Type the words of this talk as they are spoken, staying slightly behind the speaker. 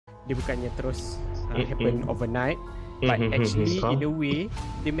dia bukannya terus happen overnight, but actually in a way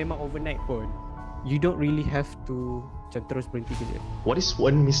dia memang overnight pun. You don't really have to macam terus berhenti kerja. What is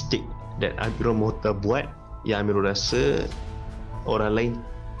one mistake that Amirul Mokhtar buat yang Amirul rasa orang lain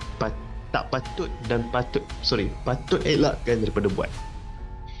tak patut dan patut elakkan daripada buat?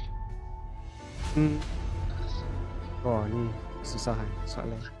 Oh, ni susah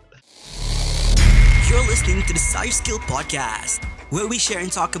soalan. You're listening to the Sire Skill Podcast, where we share and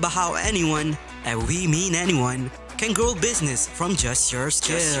talk about how anyone, and we mean anyone, can grow business from just your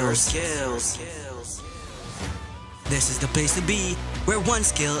skills. This is the place to be, where one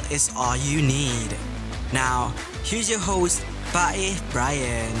skill is all you need. Now, here's your host, Paeh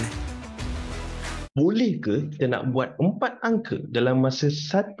Brian. Boleh ke kita nak buat 4 angka dalam masa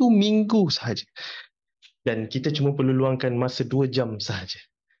 1 minggu sahaja? Dan kita cuma perlu luangkan masa 2 jam sahaja.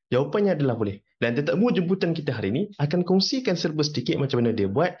 Jawapannya adalah boleh. Dan tetamu jemputan kita hari ini akan kongsikan serba sedikit macam mana dia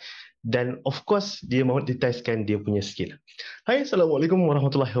buat, dan of course dia monetizekan dia punya skill. Hai, Assalamualaikum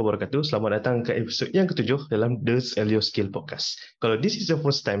warahmatullahi wabarakatuh. Selamat datang ke episod yang ke-7 dalam The Sell Your Skill Podcast. Kalau this is your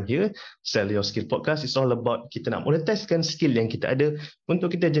first time here, Sell Your Skill Podcast is all about kita nak monetizekan skill yang kita ada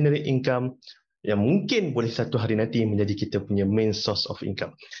untuk kita generate income yang mungkin boleh satu hari nanti menjadi kita punya main source of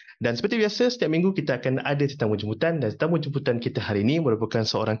income. Dan seperti biasa, setiap minggu kita akan ada tetamu jemputan, dan tetamu jemputan kita hari ini merupakan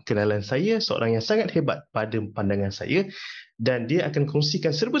seorang kenalan saya, seorang yang sangat hebat pada pandangan saya, dan dia akan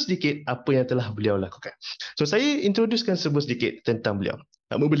kongsikan serba sedikit apa yang telah beliau lakukan. So saya introducekan serba sedikit tentang beliau.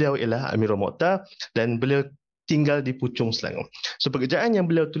 Nama beliau ialah Amirul Mokhtar dan beliau tinggal di Puchong, Selangor. So pekerjaan yang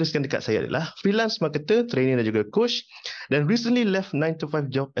beliau tuliskan dekat saya adalah freelance marketer, trainer dan juga coach, dan recently left 9 to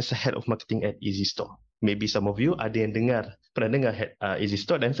 5 job as a head of marketing at Easy Store. Maybe some of you ada yang pernah dengar Easy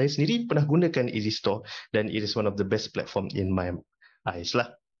Store, dan saya sendiri pernah gunakan Easy Store, dan it is one of the best platform in my eyes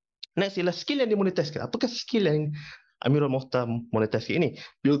lah. Next ialah skill yang dimonetizekan. Apakah skill yang Amirul Mokhtar monetizekan ini?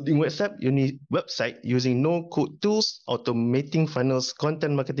 Building website using no-code tools, automating funnels,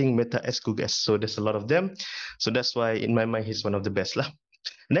 content marketing, meta ads, Google ads. So there's a lot of them. So that's why in my mind he's one of the best lah.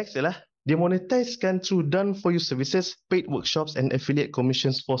 Next ialah dia monetizekan through done-for-you services, paid workshops and affiliate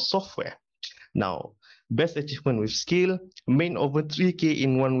commissions for software. Now, best achievement with skill, made over 3K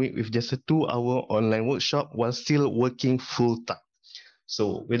in 1 week with just a 2-hour online workshop while still working full-time.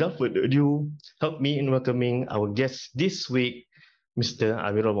 So, without further ado, help me in welcoming our guest this week, Mr.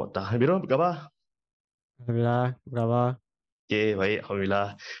 Amirul Mokhtar. Amirul, apa khabar? Alhamdulillah, berapa? Okay, baik.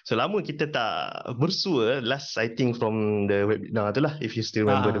 Alhamdulillah. So, lama kita tak bersua. Last, I think, from the webinar tu lah, if you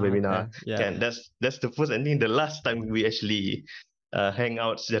still remember the webinar. Okay. Yeah. Kan? That's the first, I think, the last time we actually hang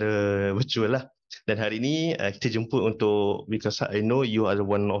out secara virtual lah. Dan hari ni, kita jumpa untuk, because I know you are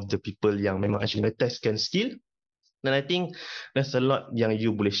one of the people yang memang actually monetizekan skill. Dan I think there's a lot yang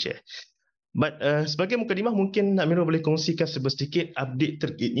you boleh share. But sebagai mukadimah, mungkin Amirul boleh kongsikan sedikit update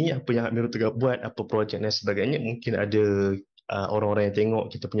terkini, apa yang Amirul tengah buat, apa projek dan sebagainya. Mungkin ada orang-orang yang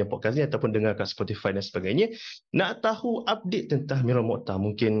tengok kita punya podcast ni ataupun dengar kat Spotify dan sebagainya, nak tahu update tentang Amirul Mokhtar.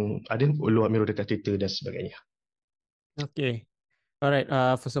 Mungkin ada perlu Amirul dekat Twitter dan sebagainya. Okay. Alright,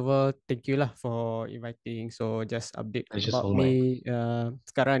 first of all, thank you lah for inviting. So just update about me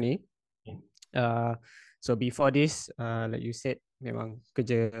sekarang ni. So before this, like you said, memang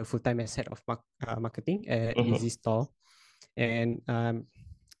kerja full time as head of marketing at Easy Store, and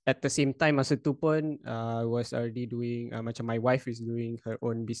at the same time masa tu pun I was already doing macam my wife is doing her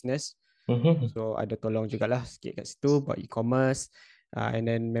own business, so ada tolong jugalah sikit kat situ buat e-commerce, and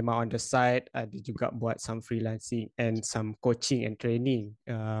then memang on the side ada juga buat some freelancing and some coaching and training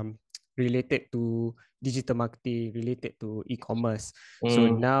related to digital marketing, related to e-commerce. So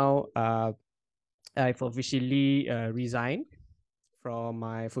now I've officially resigned from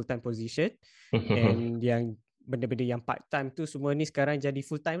my full-time position, and yang benda-benda yang part-time tu semua ni sekarang jadi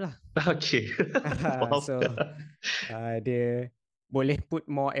full-time lah. Okay. So dia boleh put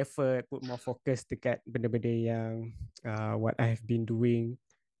more effort, put more focus dekat benda-benda yang what I have been doing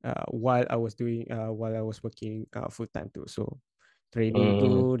while I was working full-time tu. So training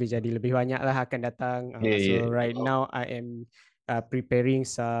tu dia jadi lebih banyak lah akan datang. So right now I am preparing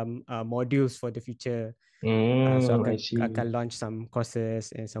some modules for the future. So akan launch some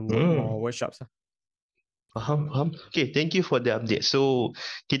courses and some more workshops lah. Faham. Okay, thank you for the update. So,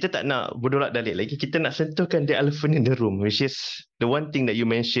 kita tak nak berdolak dalik lagi. Kita nak sentuhkan the elephant in the room, which is the one thing that you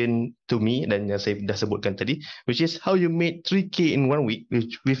mentioned to me dan yang saya dah sebutkan tadi, which is how you made 3K in 1 week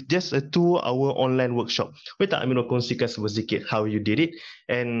with just a 2-hour online workshop. Boleh tak Amirul kongsikan sedikit how you did it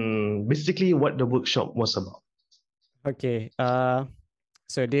and basically what the workshop was about? Okay,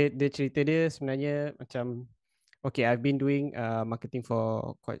 so dia cerita dia sebenarnya macam, okay, I've been doing marketing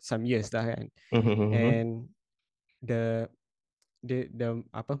for quite some years dah kan. And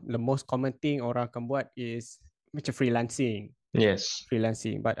the most common thing orang akan buat is macam freelancing. Yes.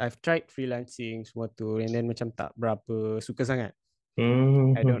 Freelancing, but I've tried freelancing semua tu, and then macam tak berapa suka sangat.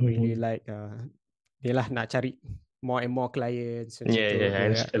 I don't really like yelah nak cari more and more clients macam tu.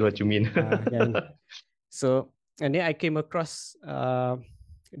 I understand what you mean. Kan? So and then I came across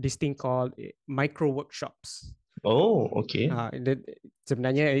this thing called micro workshops. Oh, okay.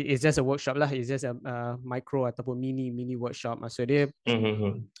 Sebenarnya it's just a workshop lah. It's just a micro ataupun mini workshop. Maksud dia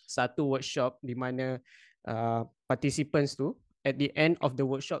satu workshop di mana participants tu at the end of the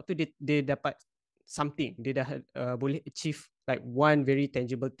workshop tu dia dapat something. Dia dah boleh achieve like one very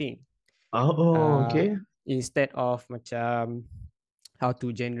tangible thing. Okay. Instead of macam how to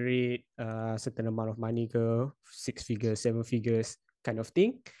generate certain amount of money ke 6 figures, 7 figures kind of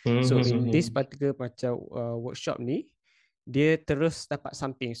thing. So in this particular macam workshop ni, dia terus dapat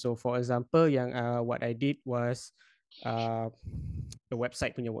something. So for example, yang what I did was the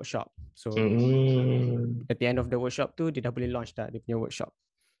website punya workshop. So at the end of the workshop tu, dia dah boleh launch dah dia punya workshop.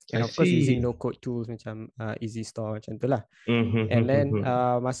 And of course using no code tools macam easy store macam tu lah. And then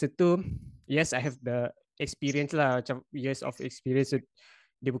masa tu, yes, I have the experience lah, macam years of experience.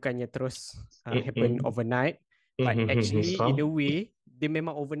 Dia bukannya terus happen overnight, but actually in a way dia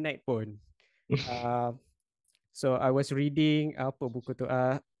memang overnight pun. So I was reading apa buku tu,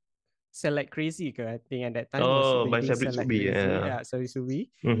 Sell Like Crazy ke, I think at that time was reading Sell Like Crazy, Subi.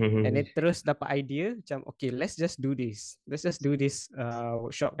 And then terus dapat idea macam okay, let's just do this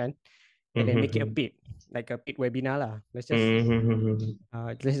workshop kan, and then make it a paid, like a paid webinar lah. Let's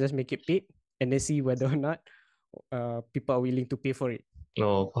just make it paid and then see whether or not people are willing to pay for it.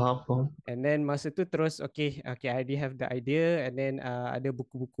 Faham. And then masa tu terus okay, I already have the idea, and then ada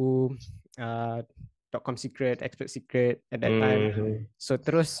buku-buku .com secret, expert secret at that time. So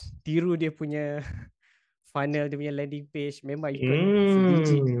terus tiru dia punya funnel, dia punya landing page, memang ikut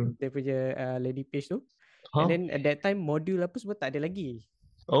sebiji dia punya landing page tu. And then at that time modul apa semua tak ada lagi.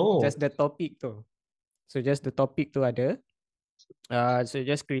 Just the topic tu. So just the topic tu ada. So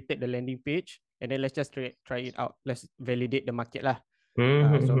just created the landing page, and then let's just try it out. Let's validate the market lah.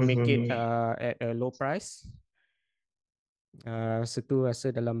 So make it at a low price. Setu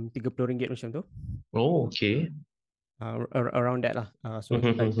rasa dalam RM30 macam tu. Okay. Around that lah. So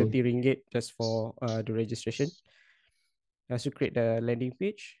like RM30 just for the registration. So create the landing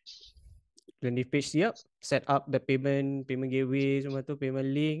page. Landing page siap, set up the payment gateway semua tu, payment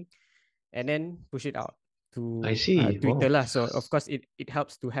link, and then push it out to Twitter lah. So of course it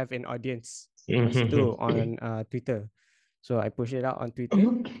helps to have an audience masa tu on Twitter. So I push it out on Twitter,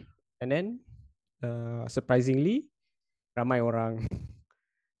 and then surprisingly ramai orang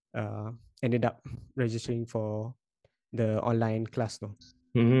ended up registering for the online class tu.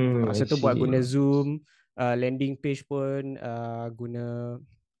 Masa tu buat guna Zoom, landing page pun guna,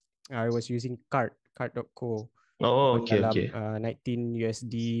 I was using card.co. Dalam $19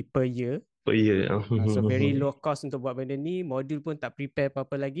 per year. So very low cost untuk buat benda ni. Modul pun tak prepare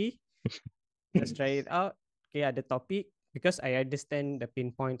apa-apa lagi. Just try it out. Okay, ada topik, because I understand the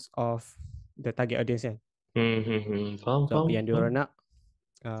pain points of the target audience kan. So apa yang diorang nak,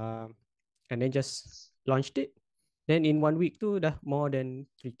 and then just launched it. Then in 1 week tu dah more than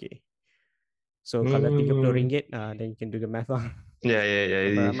 3K. So kalau RM30, then you can do the math lah.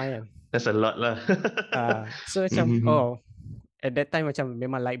 Ramai kan. That's a lot lah. So macam at that time macam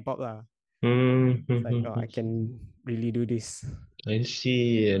memang light bulb lah. Like I can really do this. I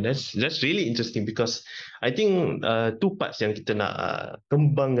see. That's really interesting, because I think two parts yang kita nak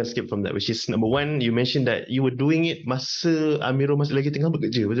kembangkan sikit from that, which is number one, you mentioned that you were doing it masa Amirul masih lagi tengah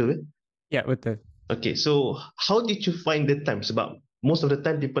bekerja, betul ke? Ya, betul. Okay, so how did you find the time? Sebab most of the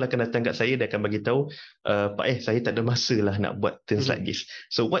time people akan datang kat saya, dia akan bagi tahu, Pak saya tak ada masa lah nak buat things like this.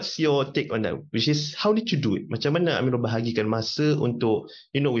 So what's your take on that? Which is, how did you do it? Macam mana Amirul bahagikan masa untuk,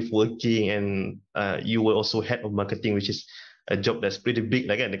 with working, and you were also head of marketing, which is a job that's pretty big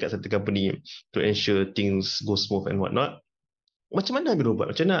lah kan dekat satu company, to ensure things go smooth and whatnot. Macam mana Amirul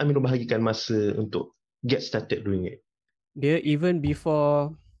buat? Macam mana Amirul bahagikan masa untuk get started doing it? Dia even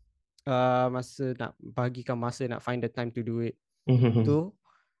before masa nak bahagikan masa, nak find the time to do it, tu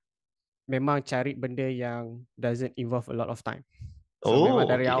memang cari benda yang doesn't involve a lot of time. So memang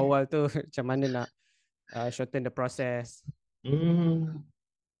dari awal tu macam mana nak shorten the process.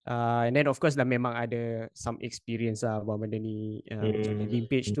 And then of course dah memang ada some experience lah buat benda ni. Macam landing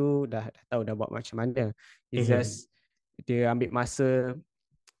page tu dah tahu dah buat macam mana. It's just dia ambil masa,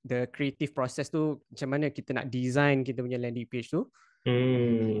 the creative process tu, macam mana kita nak design kita punya landing page tu.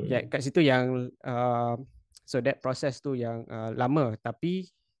 Kat situ yang so that process tu yang lama, tapi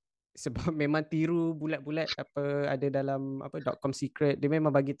sebab memang tiru bulat-bulat apa ada dalam apa .com secret. Dia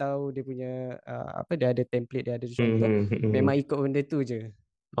memang bagi tahu dia punya apa, dia ada template, dia ada contoh. Memang ikut benda tu je.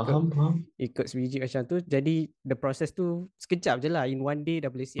 Faham. Ikut sebiji macam tu. Jadi the process tu sekejap je lah. In one day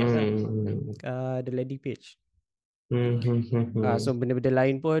dah boleh siap lah the landing page. So benda-benda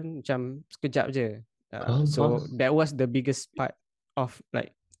lain pun macam sekejap je. So that was the biggest part of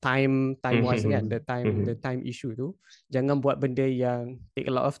like time wise kan, the time issue tu. Jangan buat benda yang take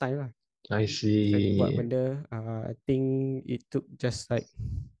a lot of time lah. I see. So buat benda I think it took just like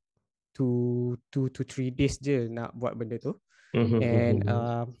 2 to 3 days je nak buat benda tu. And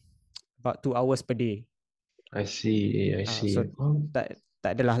about 2 hours per day. I see. So tak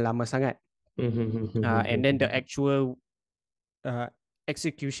adalah lama sangat. And then the actual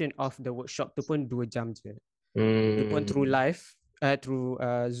execution of the workshop tu pun 2 jam je. Itu pun through live, through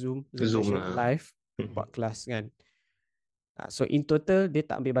Zoom session live, buat kelas kan. So in total dia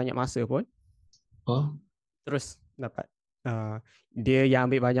tak ambil banyak masa pun. Terus dapat dia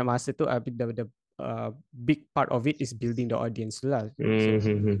yang ambil banyak masa tu, the big part of it is building the audience lah. So,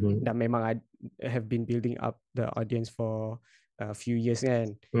 dan memang I have been building up the audience for a few years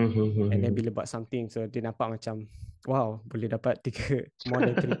kan. And then bila buat something, so dia nampak macam wow, boleh dapat more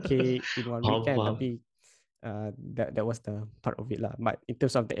than 3K in 1 week kan. Tapi that was the part of it lah. But in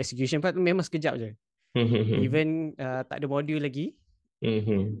terms of the execution part, memang sekejap je. Even tak ada modul lagi,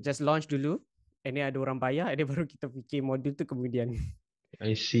 just launch dulu, and then ada orang bayar, and then baru kita fikir modul tu kemudian.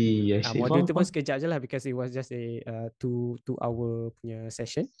 I see. Modul tu pun sekejap je lah, because it was just a 2 hour punya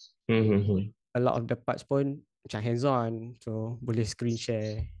session. A lot of the parts pun macam hands on, so boleh screen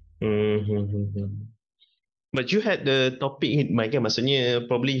share. But you had the topic in mind kan, maksudnya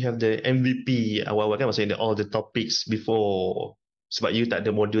probably you have the MVP awal-awal kan, maksudnya all the topics before, sebab you tak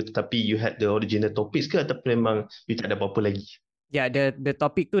ada modul tetapi you had the original topics ke, ataupun memang you tak ada apa-apa lagi? Ya, the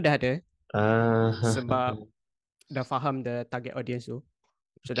topic tu dah ada. Sebab dah faham the target audience tu.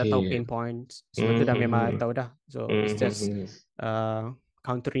 So dah tahu pain points. Semua tu dah memang tahu dah. So it's just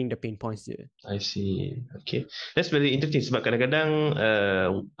countering the pain points je. I see. Okay. That's very interesting sebab kadang-kadang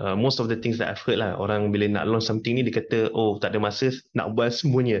most of the things that I've heard lah, orang bila nak launch something ni dia kata, oh tak ada masa nak buat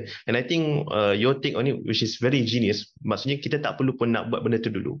semuanya. And I think your take on it, which is very genius, maksudnya kita tak perlu pun nak buat benda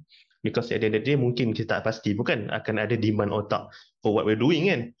tu dulu. Because at the end of the day mungkin kita tak pasti, bukan akan ada demand otak for what we're doing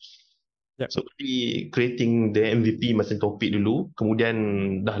kan. Yep. So creating the MVP macam topik dulu, kemudian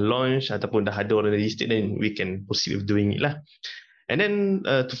dah launch ataupun dah ada orang register, then we can proceed with doing it lah. And then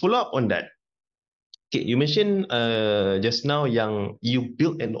to follow up on that, okay, you mentioned just now yang you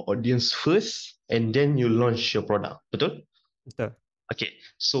build an audience first and then you launch your product, betul? Betul. Okay,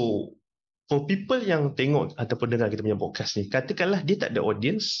 so for people yang tengok ataupun dengar kita punya podcast ni, katakanlah dia tak ada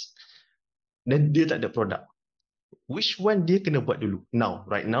audience dan dia tak ada produk, which one dia kena buat dulu?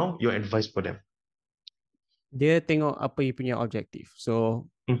 Right now, your advice for them? Dia tengok apa you punya objective.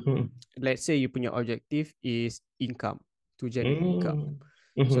 So, let's say you punya objective is income. To generate income.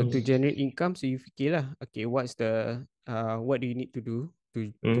 So to generate income, so you fikirlah, okay, what's the what do you need to do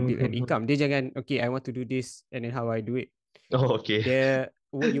to build an income? Dia jangan, okay, I want to do this and then how I do it. Oh, okay. Dia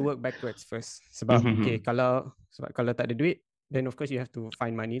you work backwards first. Sebab okay, kalau tak ada duit, then of course you have to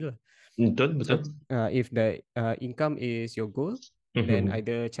find money lah. Betul. So, if the income is your goal, then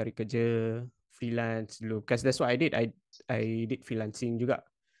either cari kerja, freelance dulu. Because that's what I did. I did freelancing juga.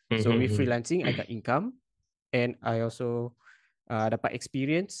 So with freelancing, I got income. And I also dapat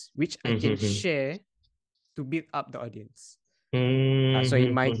experience which I can share to build up the audience. So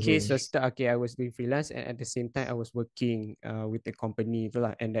in my case, okay, I was doing freelance and at the same time I was working with the company tu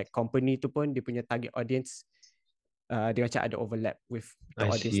lah. And that company tu pun dia punya target audience, dia macam ada overlap with the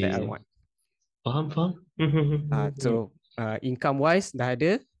audience that I want. Faham. So income wise dah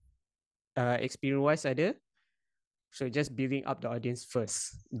ada, experience wise ada. So just building up the audience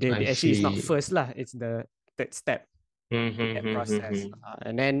first. Actually it's not first lah, it's the third step in that process.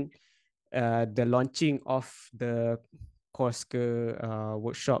 And then the launching of the course ke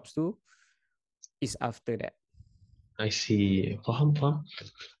workshops tu is after that. I see. Faham.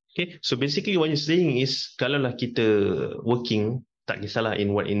 Okay, so basically what you're saying is kalaulah kita working, tak kisahlah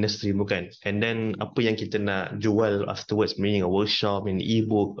in what industry bukan, and then apa yang kita nak jual afterwards, meaning a workshop, an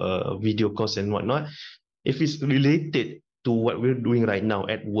ebook, video course and whatnot, if it's related to what we're doing right now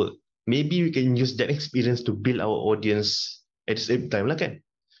at work, maybe we can use that experience to build our audience at the same time lah kan?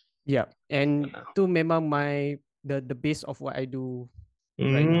 Yeah, and tu memang the base of what I do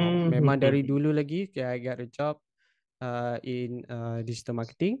right now. Memang dari dulu lagi, I got a job in digital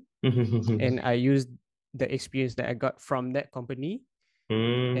marketing, and I used the experience that I got from that company,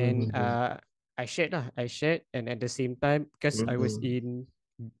 and I shared, and at the same time, because I was in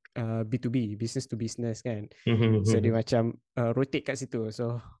B2B, business to business kan. So dia macam rotate kat situ.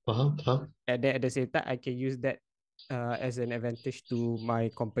 So faham. at the same time I can use that as an advantage to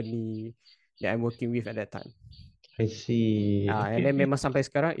my company that I'm working with at that time. I see. And then memang sampai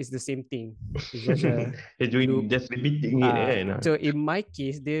sekarang is the same thing. It's just a loop. Just repeating it kan. So in my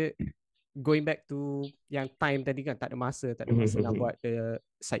case, dia going back to yang time tadi kan, tak ada masa nak buat the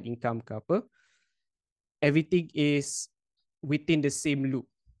side income ke apa. Everything is within the same loop,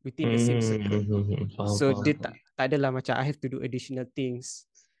 within the same circle. So dia tak adalah macam I have to do additional things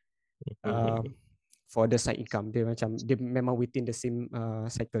for the side income. Dia memang within the same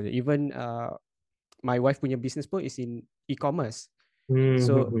cycle. Even my wife punya business pun is in e-commerce.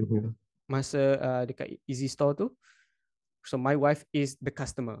 So masa dekat Easy Store tu, so my wife is the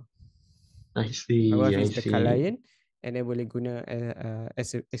customer. I see. My wife is the client, and then boleh guna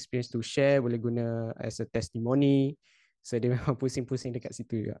as a experience to share, boleh guna as a testimony. So dia memang pusing-pusing dekat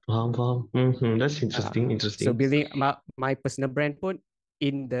situ juga. Faham. That's interesting. So building my personal brand pun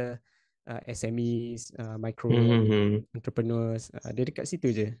in the SMEs, micro entrepreneurs, dia dekat situ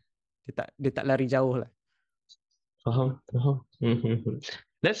je. Dia tak lari jauh lah. Faham.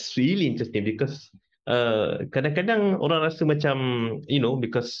 That's really interesting because kadang-kadang orang rasa macam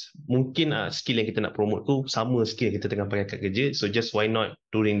because mungkin skill yang kita nak promote tu sama skill kita tengah pakai kat kerja, so just why not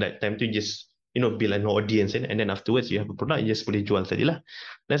during that time tu just build an audience and then afterwards you have a product, you just boleh jual sajalah.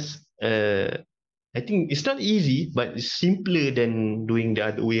 That's I think it's not easy but it's simpler than doing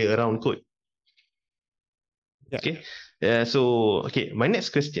the other way around kot. Okay. So my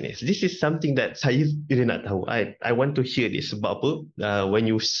next question is, this is something that saya really nak tahu. I want to hear this. Sebab apa? When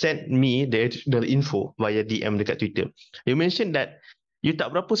you sent me the info via DM dekat Twitter, you mentioned that you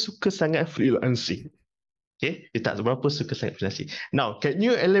tak berapa suka sangat freelancing. Okay, you tak berapa suka sangat freelancing. Now, can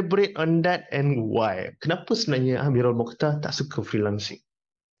you elaborate on that and why? Kenapa sebenarnya Amirul Mokhtar tak suka freelancing?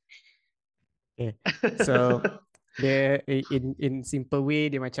 Okay, so dia in simple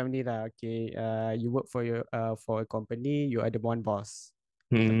way dia macam ni lah. Okay, you work for a company, you are the one boss.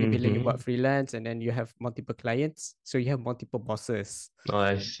 Tapi bila you buat freelance and then you have multiple clients, so you have multiple bosses. Oh,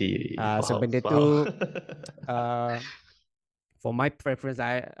 I see. So benda tu for my preference,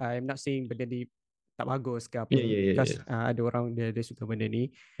 I'm not saying benda ni tak bagus ke apa, because ada orang dia suka benda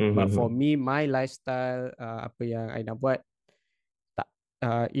ni. But for me, my lifestyle, apa yang I nak buat,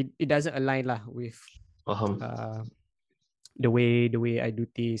 it doesn't align lah with the way I do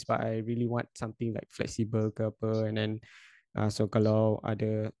things. But I really want something like flexible ke apa, and then so kalau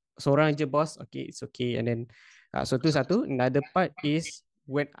ada seorang je boss, okay, it's okay. And then so tu satu. Another part is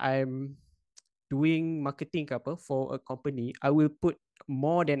when I'm doing marketing ke apa for a company, I will put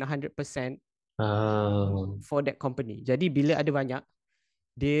more than 100% for that company. Jadi bila ada banyak,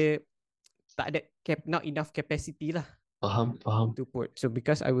 dia tak ada not enough capacity lah. Faham. To put. So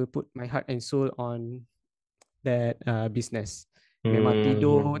because I will put my heart and soul on that business. Memang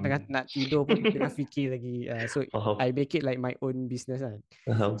nak tidur pun tengah fikir lagi. So I make it like my own business kan.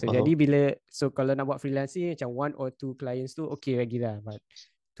 Jadi kalau nak buat freelancing macam 1 or 2 clients tu okay lagi lah. But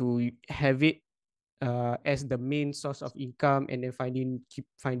to have it as the main source of income and then keep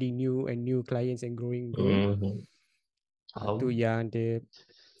finding new clients and growing. Tu yang dia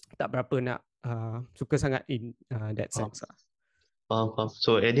tak berapa nak suka sangat in that sense lah. Faham.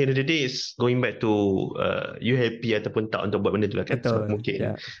 So at the end of the day, it's going back to you happy ataupun tak untuk buat benda tu lah kan. Betul, so mungkin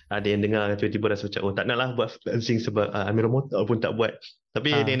ada yang dengar tiba-tiba rasa macam tak nak lah buat freelancing sebab Amirul Mokhtar pun tak buat.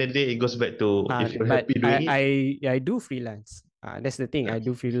 Tapi at the end of the day, it goes back to if you're happy doing it. I do freelance. That's the thing. I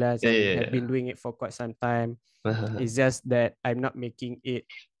do freelance and have been doing it for quite some time. It's just that I'm not making it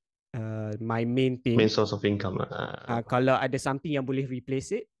my main thing. Main source of income. Kalau ada something yang boleh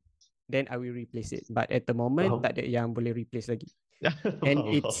replace it, then I will replace it. But at the moment, tak ada yang boleh replace lagi.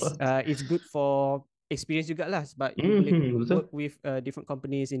 And it's good for experience jugalah sebab you boleh work with different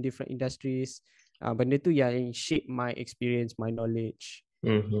companies in different industries. Benda tu yang shape my experience, my knowledge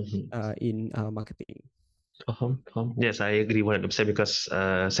in marketing. Faham. Yes, I agree 100% because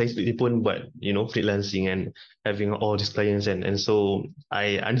saya sendiri pun buat freelancing and having all these clients and so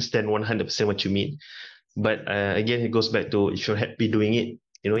I understand 100% what you mean. But again, it goes back to if you're happy doing it,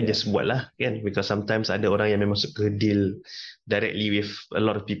 just buat lah kan, because sometimes ada orang yang memang suka deal directly with a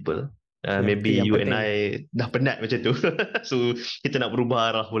lot of people. Maybe you and I dah penat macam tu. So kita nak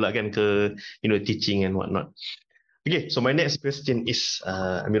berubah arah pula kan ke teaching and whatnot. Okay, so my next question is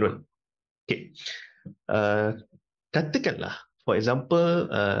Amirul. Okay, katakanlah for example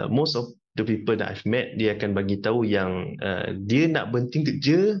most of the people that I've met, dia akan bagi tahu yang dia nak berhenti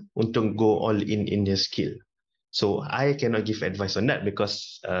kerja untuk go all in their skill. So I cannot give advice on that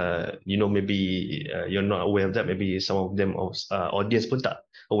because maybe you're not aware of that. Maybe some of them audience pun tak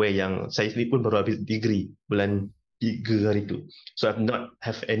aware yang saya sendiri pun baru habis degree bulan 3 hari tu. So I've not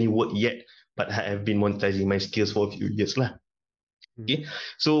have any work yet, but I have been monetizing my skills for a few years lah. Okay.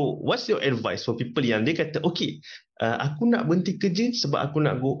 So what's your advice for people yang dia kata, okay, aku nak berhenti kerja sebab aku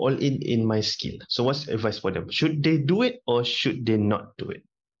nak go all in my skill. So what's your advice for them? Should they do it or should they not do it?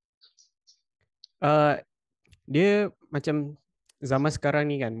 Dia macam zaman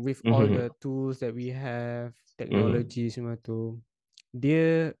sekarang ni kan, with all the tools that we have, technology semua tu,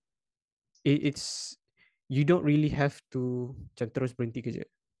 dia it's you don't really have to macam terus berhenti kerja.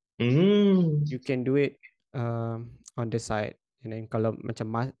 You can do it on the side, and then kalau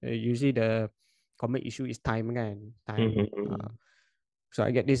macam usually the common issue is time kan, time. So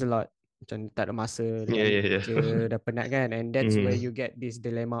I get this a lot, macam tak ada masa, kerja dah penat kan, and that's where you get this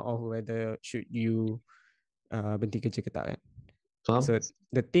dilemma of whether should you berhenti kerja ke tak kan. So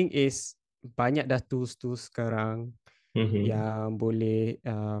the thing is, banyak dah tools sekarang yang boleh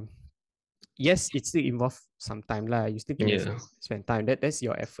yes, it still involve some time lah. You still can spend time. That's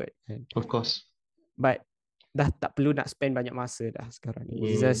your effort kan? Of course. But dah tak perlu nak spend banyak masa dah sekarang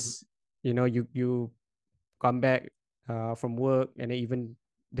ni. It's just, you know, you come back from work, and then even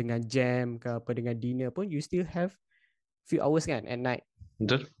dengan jam ke apa, dengan dinner pun, you still have few hours kan at night.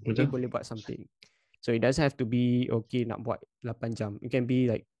 Betul. You boleh buat something. So it doesn't have to be okay nak buat 8 jam. It can be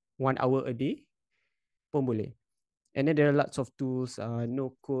like 1 hour a day pun boleh. And then there are lots of tools,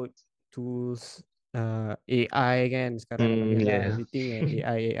 no code tools, AI kan sekarang, everything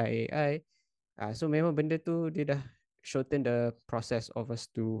AI. So memang benda tu dia dah shorten the process of us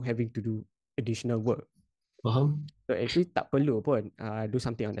to having to do additional work. So actually tak perlu pun do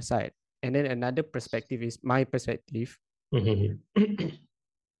something on the side. And then another perspective is my perspective.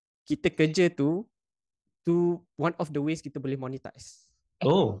 Kita kerja tu one of the ways kita boleh monetize.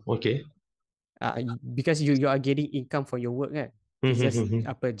 Oh, okay. Because you are getting income for your work kan. It's just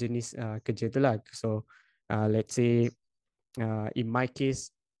apa jenis kerja tu lah. So let's say in my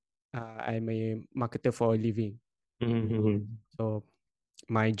case, I'm a marketer for a living. So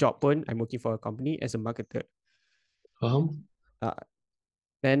my job pun, I'm working for a company as a marketer.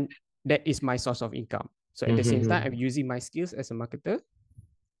 Then that is my source of income. So at the same time, I'm using my skills as a marketer.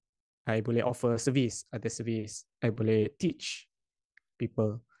 I boleh offer other service. I boleh teach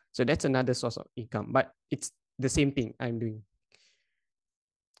people. So that's another source of income. But it's the same thing I'm doing.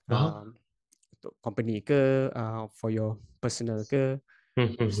 Untuk company ke, for your personal ke.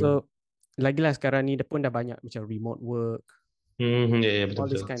 So lagilah sekarang ni pun dah banyak macam remote work, betul, all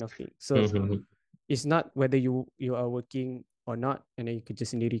this kind of thing. So it's not whether you are working or not, and then you kerja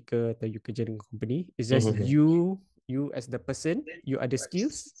sendiri ke atau you kerja dengan company. It's just you as the person, you ada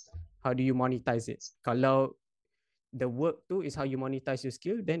skills. How do you monetize it? Kalau the work tu is how you monetize your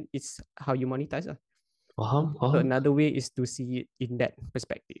skill, then it's how you monetize lah. So another way is to see it in that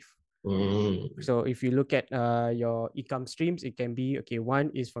perspective. So if you look at your income streams, it can be, okay,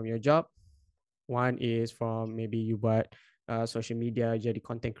 one is from your job, one is from maybe you buat social media, jadi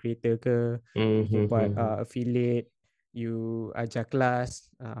content creator ke, you buat affiliate, you ajar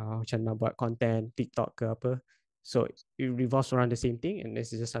kelas, macam nak buat content TikTok ke apa. So it revolves around the same thing, and this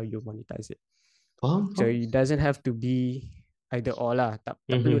is just how you monetize it. So it doesn't have to be either or lah. Tak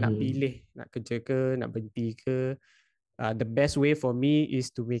perlu nak pilih nak kerja ke, nak berhenti ke. The best way for me is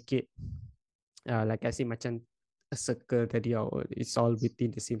to make it like I say, macam a circle tadi. It's all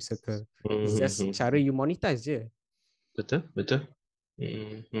within the same circle. It's just cara you monetize je. Betul.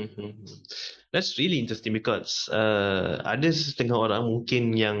 That's really interesting because ada setengah orang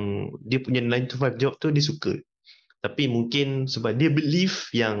mungkin yang dia punya 9 to 5 job tu dia suka. Tapi mungkin sebab dia believe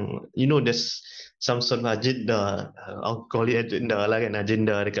yang, you know, there's some sort of agenda, I'll call it agenda lah kan,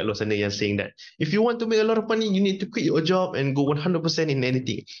 agenda dekat luar sana yang saying that if you want to make a lot of money, you need to quit your job and go 100% in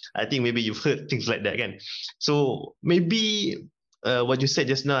anything. I think maybe you've heard things like that kan. So maybe what you said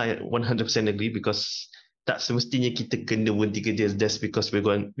just now, I 100% agree, because tak semestinya kita kena berhenti kerja just because we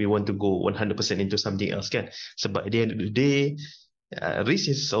want to go 100% into something else kan. Sebab at the end of the day, risk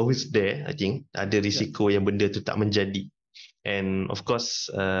is always there. I think ada risiko yang benda tu tak menjadi, and of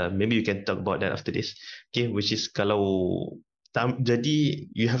course maybe we can talk about that after this, okay, which is kalau jadi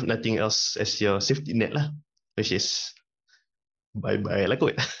you have nothing else as your safety net lah, which is bye-bye lah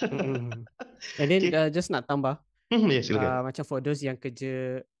kot. And then just nak tambah, silakan. macam for those yang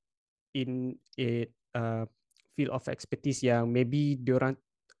kerja in a field of expertise yang maybe diorang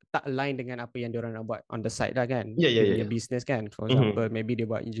tak align dengan apa yang diorang nak buat on the side lah kan, punya business kan. For example, maybe dia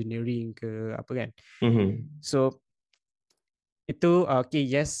buat engineering ke apa kan. So itu okay,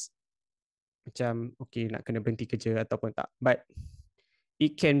 yes, macam okay nak kena berhenti kerja ataupun tak, but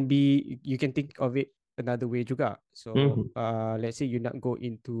it can be, you can think of it another way juga. So let's say you nak go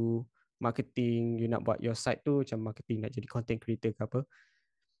into marketing, you nak buat your site tu macam marketing, nak jadi content creator ke apa,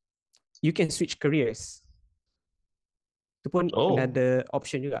 you can switch careers. Itu pun another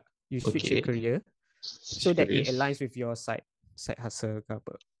option juga. You switch your career so that it aligns with your side hustle ke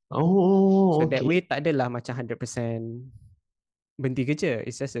apa. So that way tak adalah macam 100% berhenti kerja.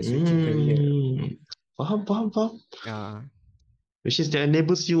 It's just a switching career. Faham. Which is that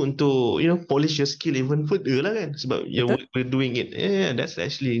enables you untuk, polish your skill even further lah kan. Sebab we're doing it. Yeah, that's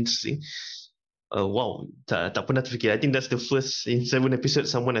actually interesting. Wow, tak pernah terfikir. I think that's the first in 7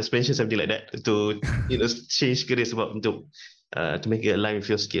 episodes someone has mentioned something like that to change career sebab untuk to make it align with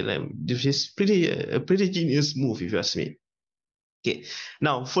your skill. This is a pretty genius move if you ask me. Okay,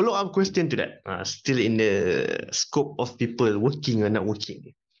 now follow up question to that. Still in the scope of people working or not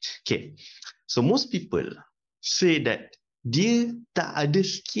working. Okay, so most people say that dia tak ada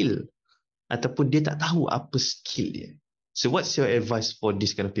skill ataupun dia tak tahu apa skill dia. So what's your advice for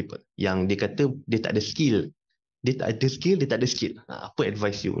this kind of people yang dia kata dia tak ada skill, dia tak ada skill. Apa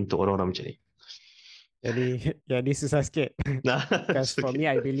advice you untuk orang-orang macam ni? Jadi susah sikit. Because for me,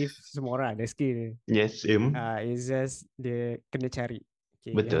 I believe semua orang ada skill. Yes, it's just dia kena cari.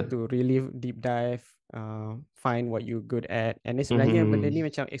 Okay, betul. You have to really deep dive, find what you good at. And then sebenarnya benda ni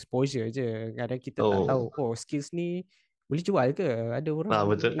macam exposure je. Kadang kita tak tahu, skills ni boleh jual ke? Ada orang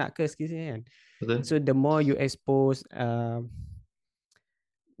nak ke skills ni kan? Betul. So the more you expose,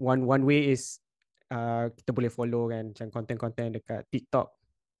 one way is kita boleh follow kan, macam konten-konten dekat TikTok.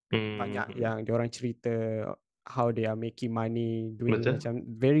 Banyak yang diorang cerita how they are making money doing macam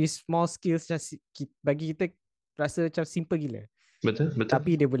very small skills, bagi kita rasa macam simple gila. Betul.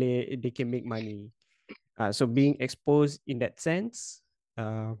 Tapi they can make money. So being exposed in that sense,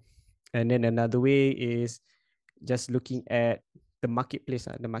 and then another way is just looking at the marketplace.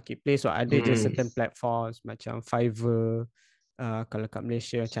 So ada je certain platforms macam Fiverr, kalau kat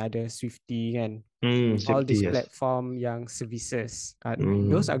Malaysia macam ada Swifty kan. All these platform yang services,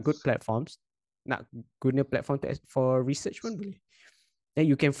 those are good platforms. Nak guna platform for research pun boleh. Then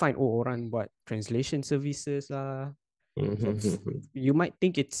you can find orang buat translation services lah. So you might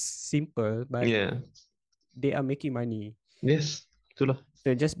think it's simple, but they are making money. Yes, itulah.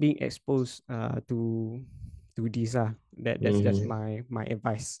 So just being exposed to this lah. That's just my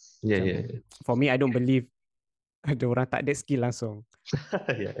advice. For me, I don't believe ada orang tak ada skill langsung.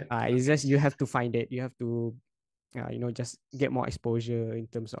 It's just you have to find it. You have to just get more exposure in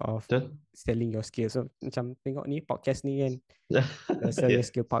terms of selling your skills. So macam tengok ni podcast ni kan, sell your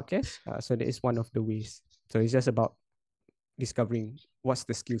skill podcast. So that is one of the ways. So it's just about discovering what's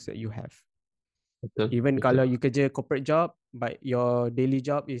the skills that you have. Even kalau you kerja corporate job, but your daily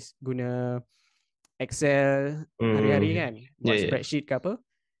job is guna Excel hari-hari kan, buat spreadsheet ke apa,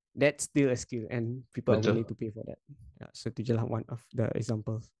 that's still a skill and people are willing to pay for that. So tu je lah one of the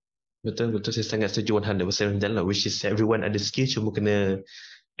examples. Betul, saya sangat setuju 100% dengan lah, which is everyone ada skill, cuma kena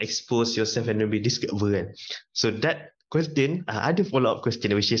expose yourself and be discover kan. So that question, ada follow up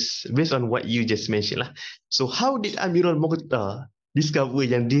question which is based on what you just mentioned lah. So how did Amirul Mokhtar discover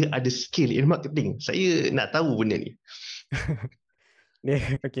yang dia ada skill in marketing? Saya nak tahu benda ni.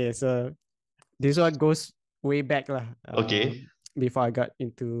 Okay, so this one goes way back lah. Before I got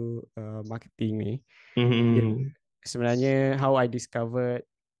into marketing ni. Sebenarnya how I discovered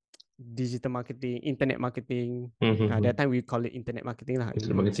digital marketing, internet marketing. That time we call it internet marketing lah.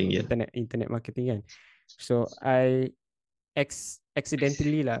 Internet marketing kan. So I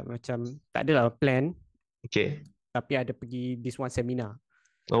accidentally lah, macam tak adalah plan. Tapi ada pergi this one seminar.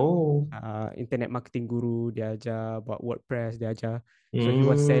 Internet marketing guru, dia ajar buat WordPress, dia ajar. So he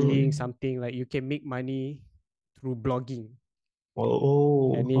was selling something like you can make money through blogging.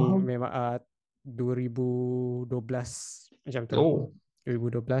 Ini memang 2012 macam tu.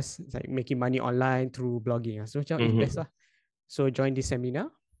 2012, it's like making money online through blogging. So macam best lah. So join this seminar.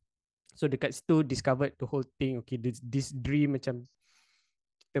 So dekat situ discovered the whole thing. Okay, this dream macam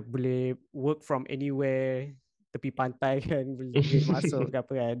kita boleh work from anywhere, tepi pantai kan, boleh masuk ke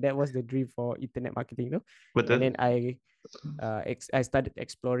apa kan. That was the dream for internet marketing tu. And then I started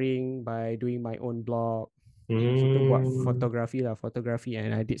exploring by doing my own blog. Situ buat fotografi,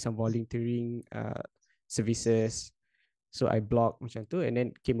 and I did some volunteering services. So I blog macam tu, and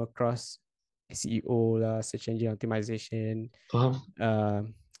then came across SEO lah, search engine optimization,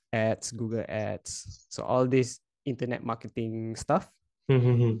 ads, Google ads. So all this internet marketing stuff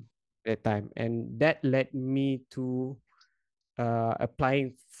that time, and that led me to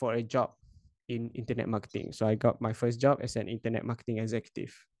applying for a job in internet marketing. So I got my first job as an internet marketing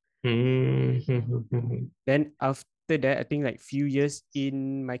executive. Then after that, I think like few years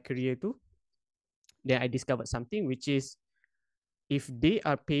in my career too, then I discovered something, which is if they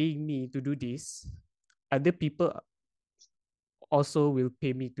are paying me to do this, other people also will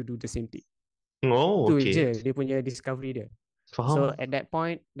pay me to do the same thing. Oh, Tu okay. je dia punya discovery dia. So Faham. at that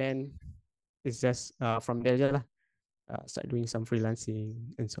point, then it's just from there je lah. Start doing some freelancing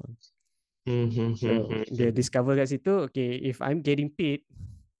and so on. So dia discover kat situ, okay, if I'm getting paid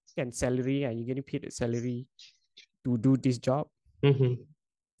kan salary kan, you getting paid a salary to do this job,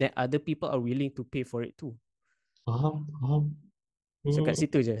 then other people are willing to pay for it too. Faham. So kat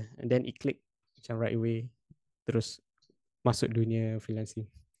situ je, and then it click macam right away, terus masuk dunia freelancing.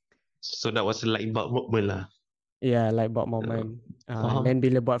 So that was a light bulb moment lah. Yeah, light bulb moment. And then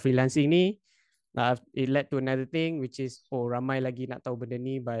bila buat freelancing ni, it led to another thing, which is ramai lagi nak tahu benda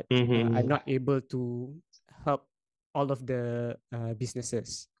ni, but I'm not able to help all of the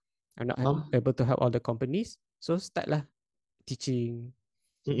businesses. I'm not able to help all the companies. So start lah teaching,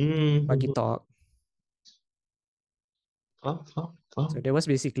 bagi talk. So that was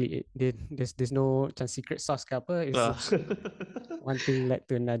basically it. There's no macam secret sauce ke apa. It's just one thing led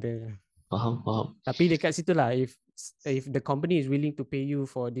to another. Faham. Tapi dekat situ lah, if the company is willing to pay you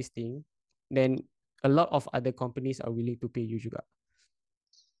for this thing, then a lot of other companies are willing to pay you juga.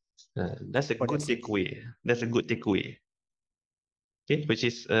 That's a good takeaway. Okay, which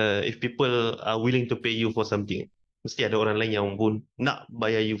is if people are willing to pay you for something, mesti ada orang lain yang pun nak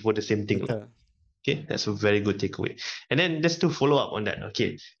bayar you for the same thing lah. Okay, that's a very good takeaway. And then just to follow up on that,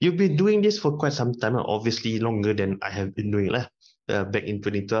 okay, you've been doing this for quite some time, obviously longer than I have been doing lah. Back in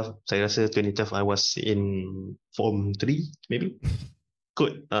 2012, saya rasa 2012 I was in Form 3 maybe.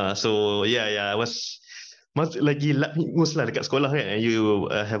 Good. So I was masih lagi mus lah dekat sekolah kan. You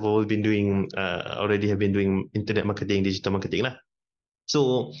have always been doing already have been doing internet marketing, digital marketing lah.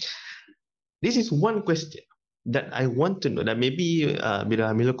 So this is one question that I want to know, that maybe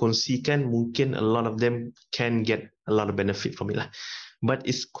bila Amirul kongsikan, mungkin a lot of them can get a lot of benefit from it lah. But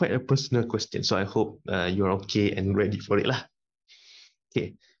it's quite a personal question, so I hope you're okay and ready for it lah.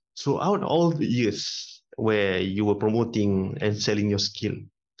 Okay, throughout all the years where you were promoting and selling your skill,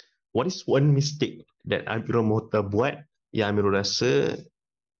 what is one mistake that Amirul Mokhtar buat yang Amirul rasa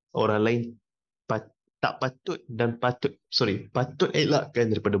orang lain patut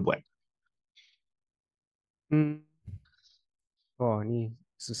elakkan daripada buat? Ni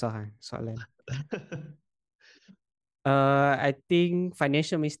susah soalan. I think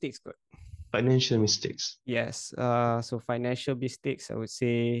financial mistakes kot. Financial mistakes. Yes. So financial mistakes, I would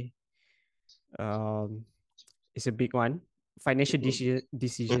say, it's a big one. Financial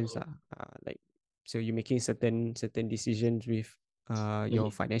decisions are like, so you're making certain decisions with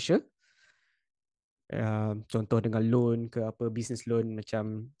your financial. Contoh dengan loan ke apa, business loan,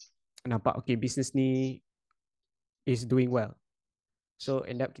 macam nampak okay business ni is doing well, so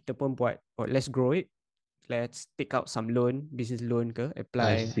end up kita pun buat, let's grow it, let's take out some loan, business loan ke,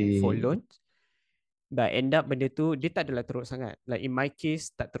 apply for loans. But end up benda tu dia tak adalah teruk sangat. Like in my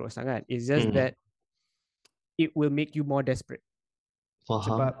case tak teruk sangat. It's just that it will make you more desperate.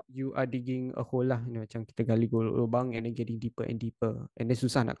 Sebab you are digging a hole lah, macam kita gali lubang and then getting deeper and deeper, and then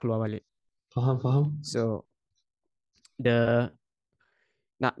susah nak keluar balik. Faham. So the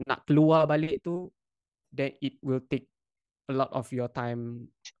nak keluar balik tu, then it will take a lot of your time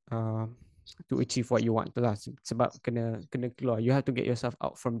to achieve what you want tu lah. Sebab kena keluar. You have to get yourself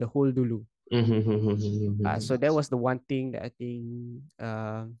out from the hole dulu. So that was the one thing that I think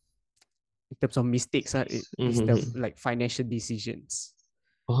in terms of mistakes is the like financial decisions.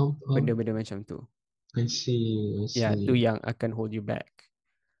 Benda-benda macam tu. I see. Yeah, tu yang akan hold you back.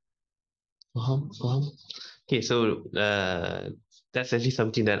 Faham. Okay, so that's actually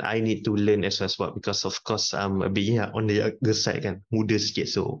something that I need to learn as well, because of course I'm a bit on the younger side kan, muda sikit.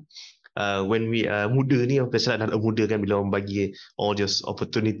 So when we muda ni, biasalah dalam muda kan, bila orang bagi all those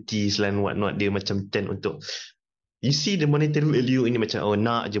opportunities and whatnot, dia macam tend untuk, you see the monetary value ini macam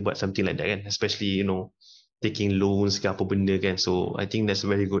nak je buat something like that kan, especially taking loans ke apa benda kan. So I think that's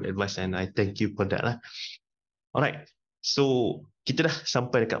very good advice and I thank you for that lah. Alright, so kita dah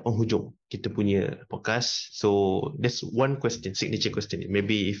sampai dekat penghujung kita punya podcast. So there's one question, signature question.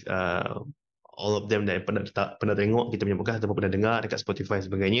 Maybe if all of them that pernah tengok kita punya podcast ataupun pernah dengar dekat Spotify dan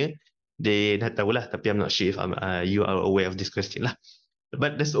sebagainya, they dah tahulah, tapi I'm not sure if you are aware of this question lah.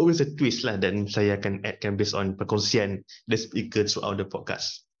 But there's always a twist lah, dan saya akan addkan based on perkongsian the speaker throughout the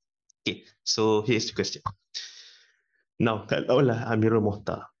podcast. Okay, so here's the question. Now, kalaulah Amirul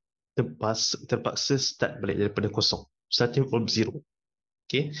Mokhtar terpaksa start balik daripada kosong, starting from zero,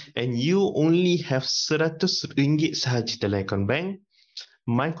 okay, and you only have RM100 sahaja dalam akaun bank,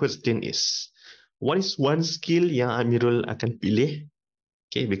 my question is, what is one skill yang Amirul akan pilih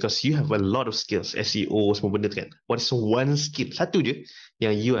Okay, because you have a lot of skills, SEO, semua benda tu kan. What is one skill, satu je,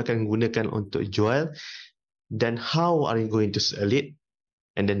 yang you akan gunakan untuk jual, dan how are you going to sell it?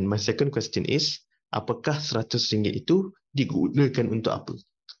 And then my second question is, apakah RM100 itu digunakan untuk apa?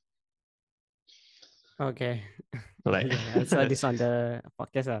 Okay. Alright. Yeah, I saw this on the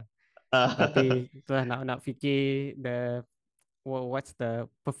podcast lah. Tapi itulah nak fikir what's the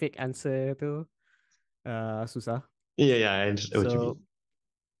perfect answer tu susah. Yeah, I understand what you mean.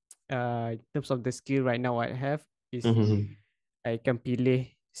 In terms of the skill right now I have is I can pilih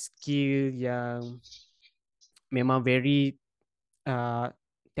skill yang memang very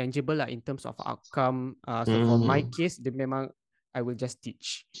tangible lah in terms of outcome. So for my case, dia memang I will just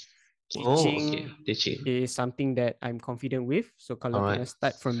teach. Teaching is something that I'm confident with. So kalau kena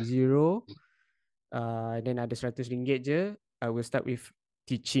start from zero, then ada RM100 je, I will start with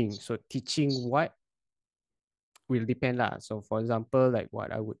teaching. So teaching what will depend lah. So for example, like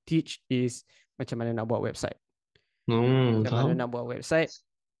what I would teach is macam mana nak buat website. Macam mana nak buat website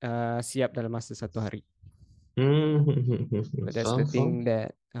siap dalam masa 1 hari. So that's the thing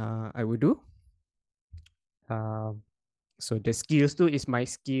that I would do. So the skills tu is my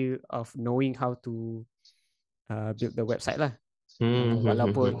skill of knowing how to build the website lah.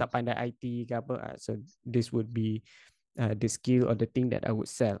 Walaupun tak pandai IT ke apa, so this would be the skill or the thing that I would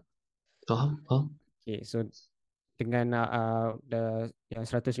sell. Okay, so dengan yang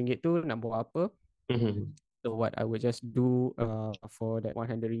RM100 tu nak buat apa? So what I would just do for that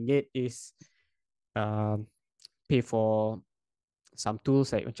RM100 is pay for some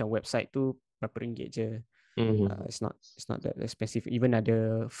tools, like macam website tu berapa ringgit je. It's not that expensive. Even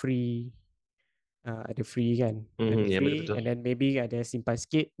ada free kan, ada free, and then maybe ada simpan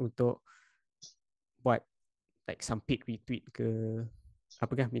sikit untuk buat like some paid retweet ke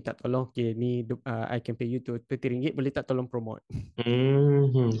apa kan, minta tolong, okay ni I can pay you to RM30, boleh tak tolong promote.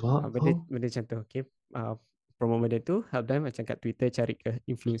 Benda macam tu. Okay, promote benda tu, help them macam kat Twitter cari ke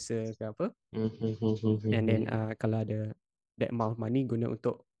influencer ke apa, and then kalau ada that amount of money guna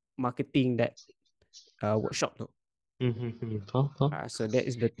untuk marketing that workshop tu. So that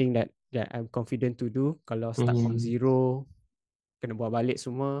is the thing that I'm confident to do. Kalau start from zero, kena buat balik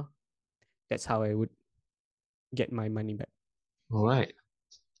semua, that's how I would get my money back. Alright,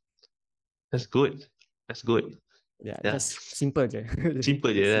 that's good. Yeah, just simple je.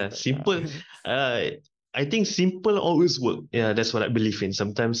 Simple. I think simple always work. Yeah, that's what I believe in.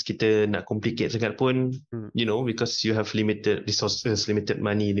 Sometimes kita nak complicate sangat pun, you know, because you have limited resources, limited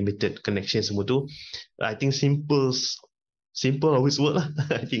money, limited connection semua tu. I think simple always work lah.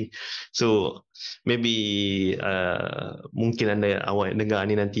 I think. So maybe mungkin awak dengar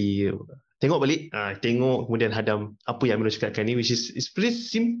ni nanti tengok balik, tengok kemudian hadam apa yang Amirul cakapkan ni, which is pretty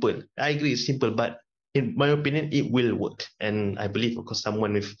simple. I agree it's simple, but in my opinion, it will work. And I believe, of course,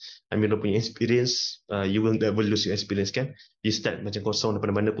 someone with Amirul punya experience, you will never lose your experience kan. You start macam kosong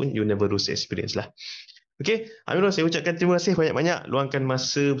daripada mana pun, you never lose your experience lah. Okay, Amirul, saya ucapkan terima kasih banyak-banyak luangkan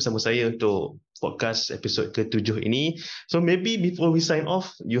masa bersama saya untuk podcast episod ke-7 ini. So maybe before we sign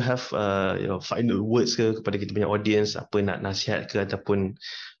off, you have final words ke kepada kita punya audience, apa nak nasihat ke, ataupun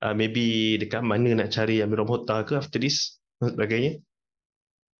maybe dekat mana nak cari Amirul Mokhtar ke after this dan sebagainya.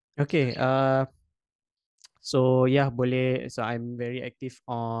 Okay, so yeah, boleh. So I'm very active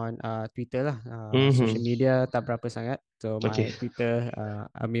on Twitter lah. Social media tak berapa sangat. So my Twitter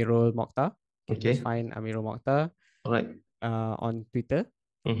Amirul Mokhtar. Just find Amirul Mokhtar. Alright. On Twitter.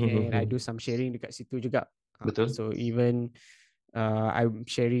 And I do some sharing dekat situ juga. Betul. So even I'm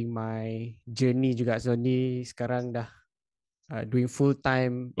sharing my journey juga. So ni sekarang dah doing full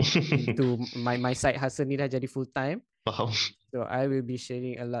time into my side hustle ni dah jadi full time. Faham. So I will be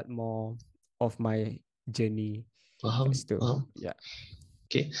sharing a lot more of my journey. Faham. Yeah.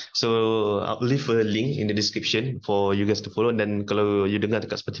 Okay, so I'll leave a link in the description for you guys to follow, dan kalau you dengar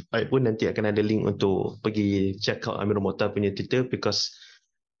dekat Spotify pun nanti akan ada link untuk pergi check out Amirul Mokhtar punya Twitter, because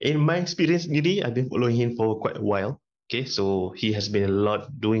in my experience sendiri, I've been following him for quite a while. Okay, so he has been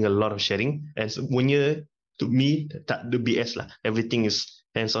doing a lot of sharing, and semuanya to me tak ada BS lah. Everything is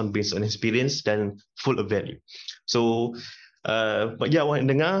hands-on based on experience dan full of value. So bagi awak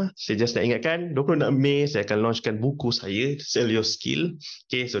yang dengar, saya just nak ingatkan 26 Mei saya akan launchkan buku saya, Sell Your Skill.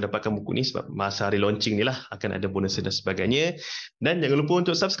 Okay, so dapatkan buku ni sebab masa hari launching ni lah akan ada bonus dan sebagainya. Dan jangan lupa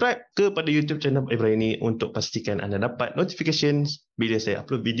untuk subscribe kepada YouTube channel Paeh Brian ni untuk pastikan anda dapat notifications bila saya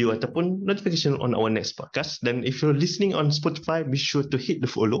upload video ataupun notification on our next podcast. Dan if you're listening on Spotify, be sure to hit the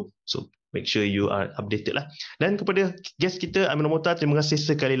follow, so make sure you are updated lah. Dan kepada guest kita Amirul Mokhtar, terima kasih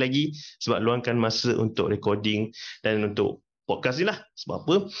sekali lagi sebab luangkan masa untuk recording dan untuk podcast ni lah. Sebab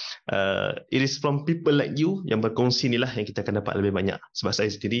apa? It is from people like you yang berkongsi ni lah yang kita akan dapat lebih banyak. Sebab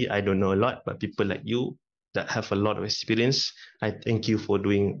saya sendiri, I don't know a lot, but people like you that have a lot of experience, I thank you for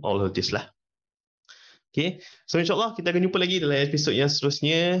doing all of this lah. Okay, so insyaAllah kita akan jumpa lagi dalam episod yang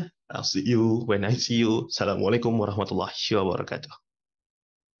seterusnya. I'll see you when I see you. Assalamualaikum warahmatullahi wabarakatuh.